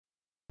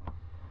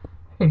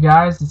Hey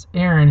guys, it's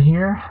Aaron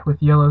here with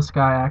Yellow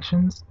Sky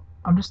Actions.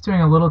 I'm just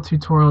doing a little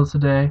tutorial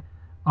today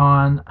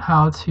on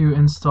how to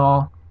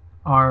install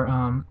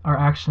our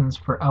actions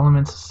for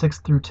elements 6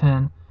 through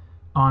 10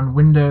 on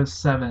Windows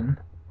 7.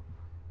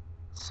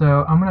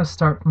 So I'm going to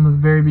start from the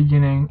very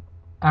beginning.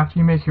 After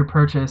you make your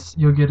purchase,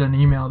 you'll get an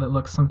email that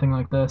looks something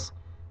like this.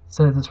 It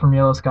says it's from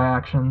Yellow Sky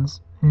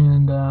Actions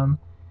and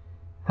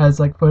has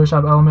like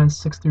Photoshop elements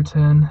 6 through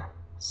 10.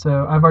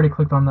 So I've already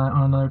clicked on that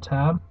on another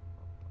tab.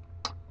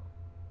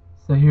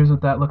 So here's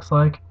what that looks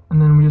like, and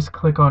then we just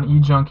click on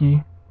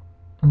eJunkie,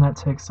 and that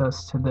takes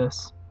us to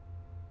this.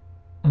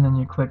 And then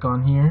you click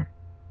on here,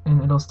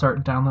 and it'll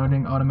start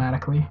downloading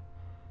automatically.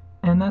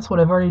 And that's what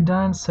I've already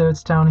done, so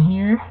it's down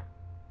here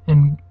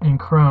in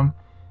Chrome.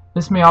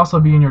 This may also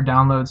be in your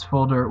downloads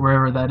folder,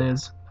 wherever that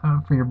is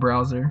for your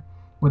browser,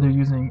 whether you're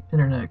using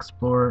Internet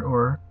Explorer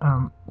or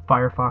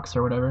Firefox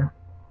or whatever.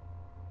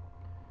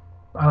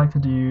 I like to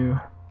do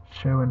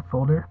show in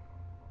folder.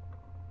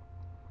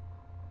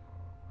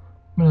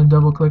 I'm going to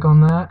double click on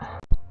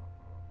that.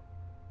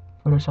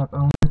 Photoshop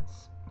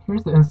elements.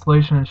 Here's the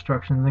installation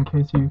instructions in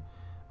case you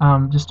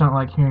just don't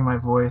like hearing my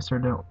voice or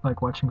don't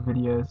like watching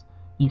videos.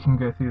 You can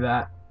go through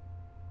that.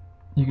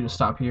 You can just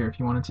stop here if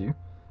you wanted to,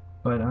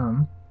 but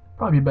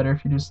probably better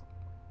if you just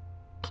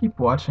keep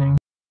watching.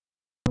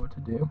 What to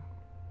do.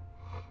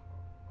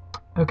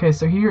 Okay,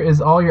 so here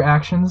is all your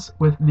actions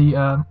with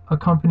the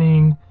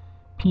accompanying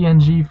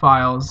PNG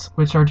files,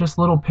 which are just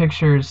little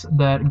pictures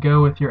that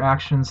go with your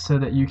actions so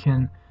that you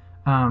can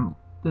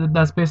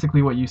that's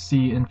basically what you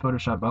see in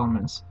Photoshop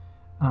Elements.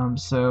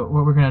 So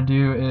what we're going to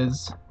do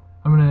is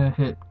I'm going to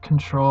hit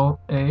Control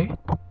A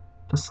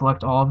to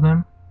select all of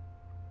them.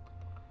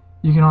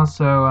 You can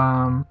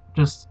also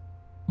just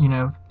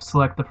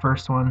select the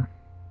first one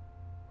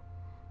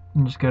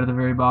and just go to the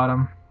very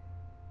bottom.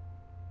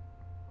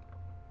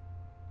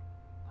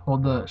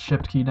 Hold the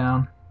Shift key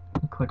down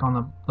and click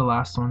on the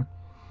last one.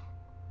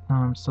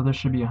 So there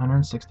should be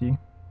 160.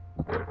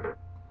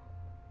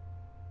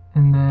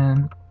 And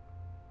then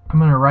I'm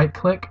going to right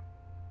click,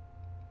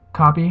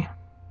 copy.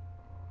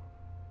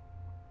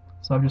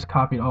 So I've just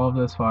copied all of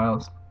those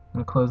files. I'm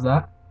going to close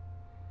that.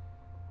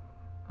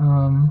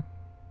 Now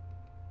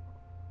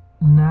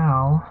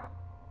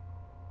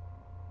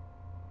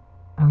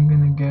I'm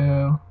going to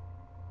go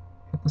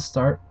hit the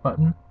start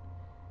button,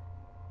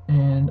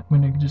 and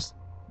I'm going to just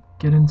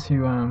get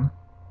into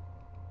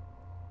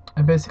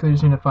I basically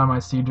just need to find my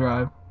C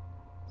drive.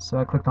 So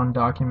I clicked on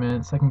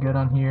Documents. I can go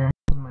down here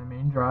to my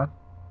main drive.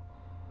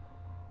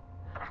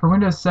 For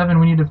Windows 7,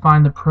 we need to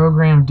find the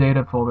Program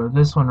Data folder,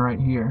 this one right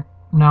here.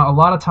 Now, a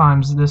lot of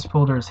times this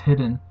folder is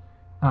hidden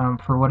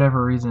for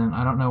whatever reason.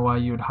 I don't know why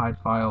you would hide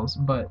files,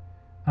 but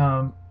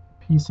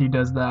PC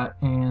does that.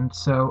 And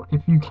so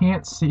if you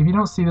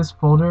don't see this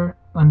folder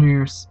under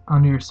your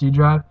C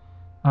drive,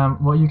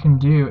 what you can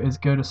do is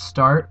go to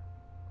Start,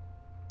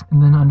 and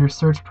then under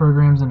Search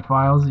Programs and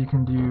Files, you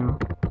can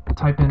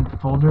type in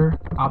Folder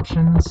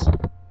Options.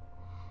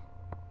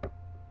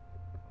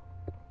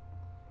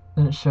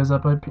 Then it shows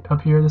up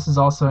here. This is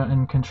also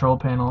in Control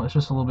Panel. It's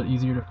just a little bit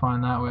easier to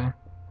find that way.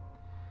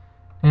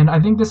 And I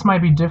think this might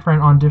be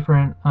different on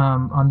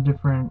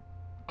different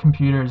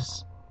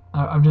computers.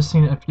 I've just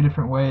seen it a few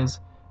different ways,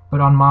 but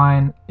on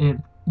mine,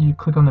 you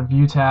click on the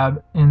View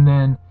tab, and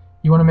then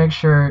you want to make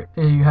sure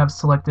you have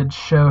selected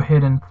Show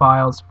Hidden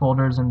Files,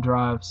 Folders, and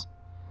Drives.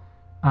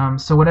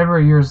 So whatever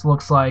yours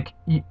looks like,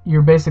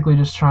 you're basically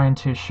just trying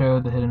to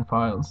show the hidden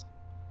files.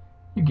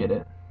 You get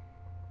it.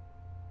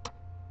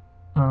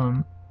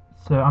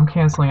 So I'm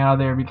canceling out of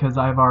there because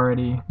I've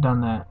already done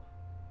that.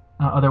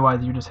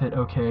 Otherwise, you just hit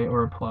OK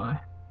or Apply.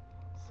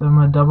 So I'm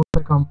going to double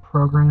click on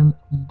Program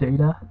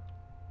Data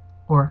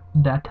or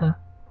Data.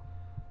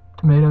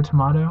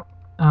 Tomato.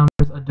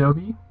 There's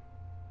Adobe,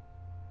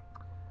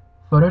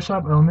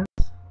 Photoshop Elements,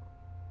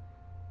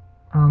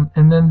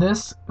 and then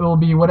this will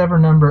be whatever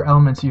number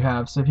elements you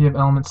have. So if you have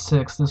element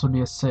 6, this would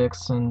be a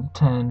 6, and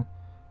 10,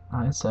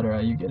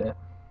 etc. You get it.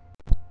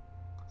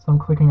 So I'm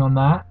clicking on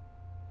that.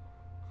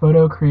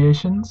 Photo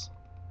Creations,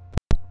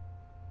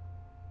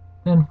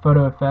 then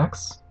Photo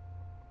Effects.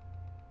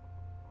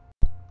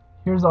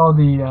 Here's all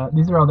these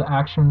are all the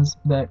actions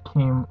that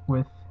came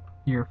with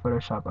your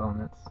Photoshop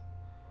Elements.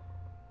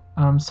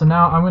 So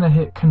now I'm going to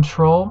hit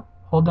Control,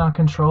 hold down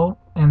Control,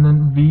 and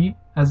then V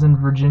as in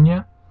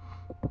Virginia,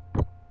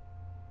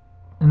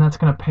 and that's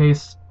going to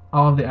paste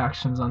all of the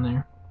actions on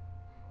there.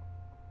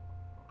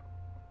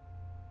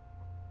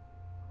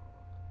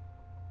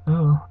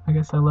 Oh, I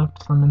guess I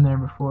left some in there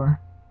before.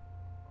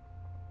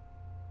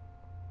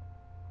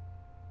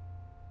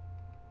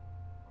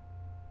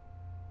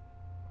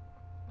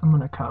 I'm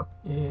going to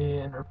copy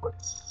and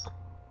replace.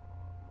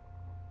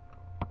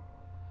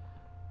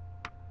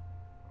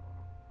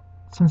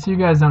 Since you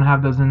guys don't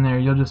have those in there,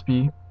 it'll just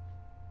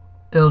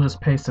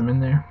paste them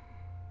in there.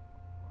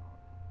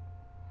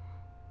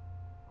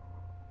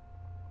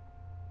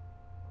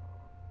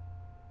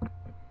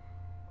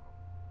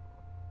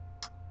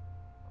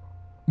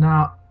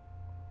 Now,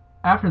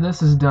 after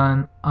this is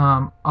done,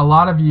 a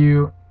lot of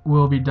you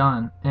will be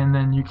done, and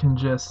then you can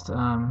just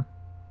go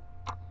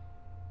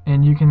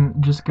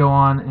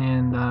on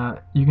and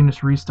you can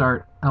just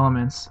restart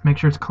Elements. Make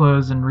sure it's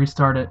closed and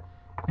restart it,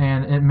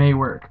 and it may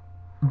work.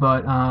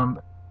 But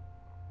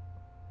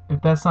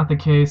if that's not the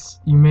case,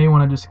 you may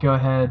want to just go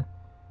ahead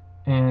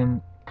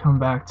and come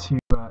back to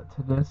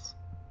this.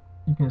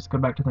 You can just go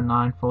back to the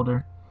 9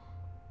 folder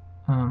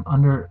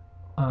under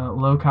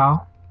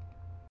locale.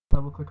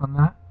 Double click on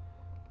that.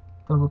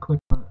 Double click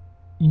on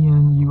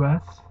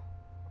ENUS.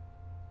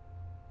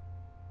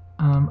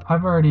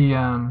 I've already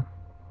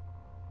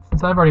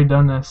since I've already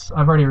done this,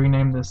 I've already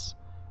renamed this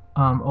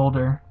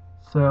older.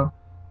 So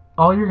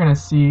all you're going to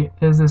see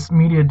is this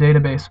media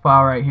database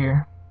file right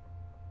here.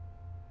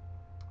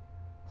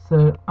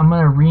 So I'm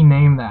going to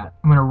rename that.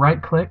 I'm going to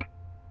right click,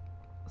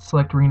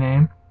 select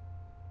rename.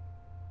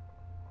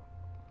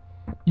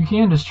 You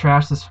can just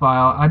trash this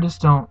file. I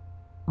just don't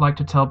like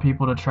to tell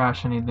people to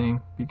trash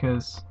anything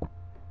because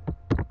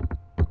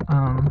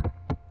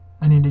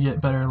I need to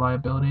get better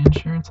liability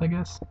insurance, I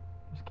guess.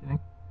 Just kidding.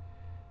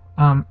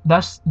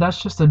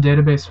 That's just a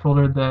database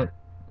folder that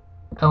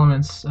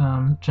Elements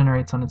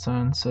generates on its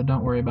own, so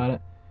don't worry about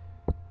it.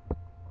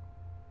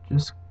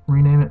 Just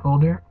rename it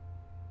older.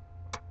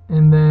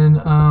 And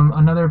then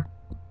another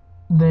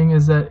thing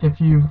is that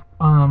if you've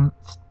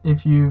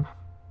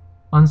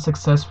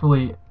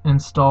unsuccessfully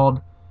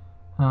installed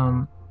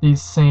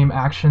these same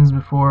actions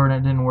before and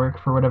it didn't work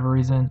for whatever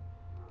reason,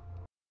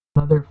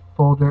 another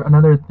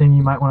thing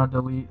you might want to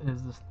delete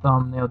is this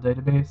thumbnail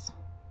database,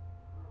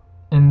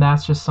 and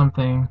that's just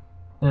something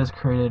that is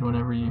created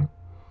whenever you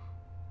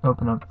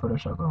open up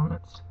Photoshop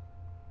Elements.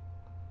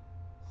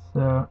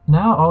 So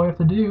now all we have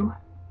to do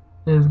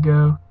is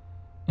go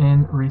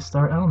and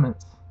restart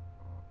Elements.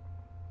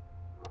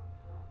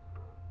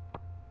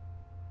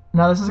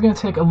 Now this is going to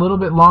take a little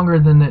bit longer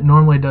than it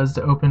normally does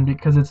to open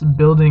because it's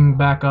building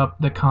back up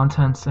the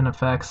contents and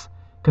effects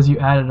because you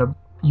added a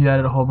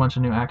whole bunch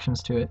of new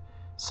actions to it.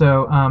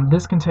 So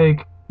this can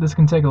take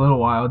a little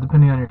while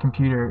depending on your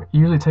computer. It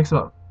usually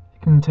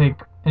can take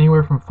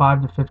anywhere from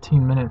 5 to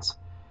 15 minutes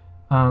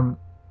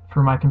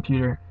for my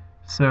computer.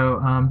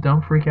 So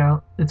don't freak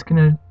out. It's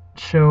going to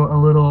show a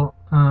little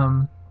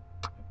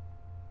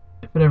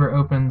if it ever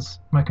opens.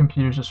 My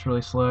computer's just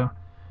really slow.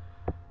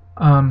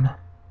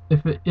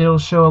 It'll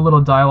show a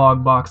little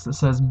dialog box that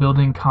says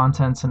building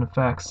contents and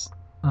effects,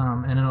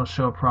 and it'll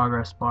show a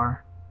progress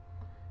bar.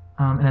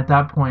 And at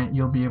that point,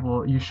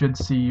 you should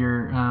see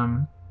your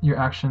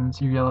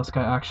actions, your Yellow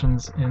Sky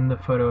actions in the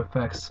photo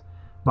effects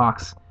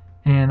box.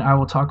 And I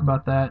will talk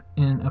about that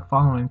in a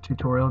following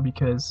tutorial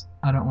because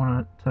I don't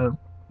want to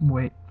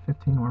wait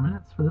 15 more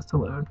minutes for this to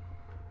load.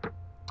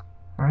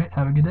 Alright,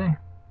 have a good day.